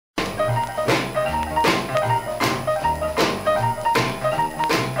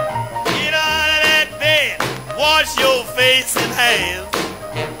wash your face and hands.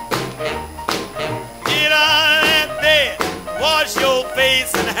 Get out of that bed, wash your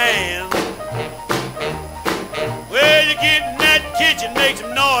face and hands. Well, you get in that kitchen, make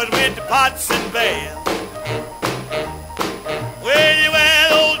some noise with the pots and pans. Well, you wear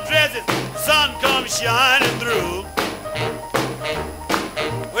those dresses, the sun comes shining through.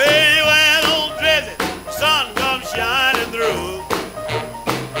 Well, you wear those dresses, the sun comes shining through.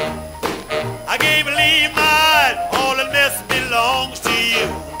 I can't believe my eyes, all the mess belongs to you.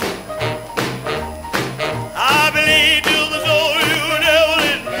 I believe to the soul you devil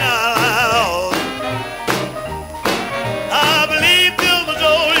is not. I believe to the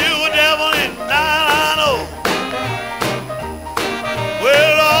soul you devil is not.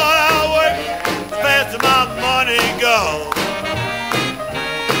 Well, Lord, I work as fast as my money goes.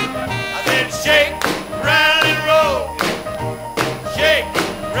 I said shake, rattle and roll. Shake,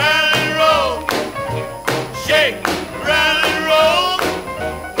 rattle and roll. Shake, rattle and roll.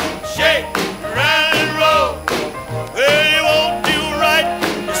 Shake, rattle and roll. Well, you won't do right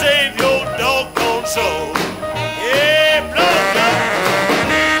to save your doggone soul. Yeah, blood, blood.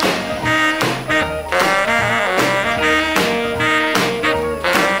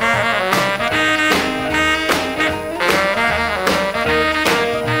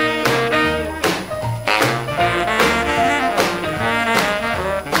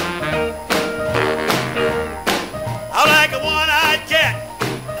 I like a one-eyed cat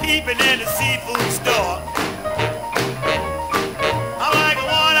peeping in the seafood store. I like a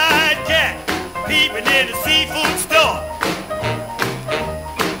one-eyed cat peeping in the seafood store.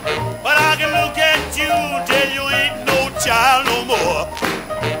 But I can look at you till you ain't no child no more.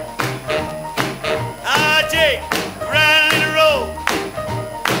 I shake, rattle and roll.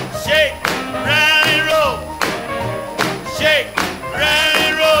 Shake, rattle and roll. Shake, rattle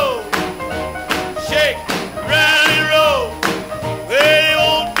and roll. Shake, rattle and roll. Well, you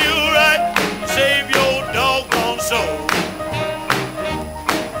won't do right to save your doggone soul.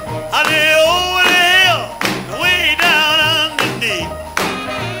 I lay over the hill, way down underneath.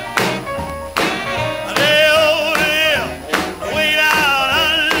 I lay over the hill, way down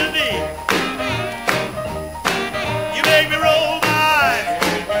underneath. You make me roll my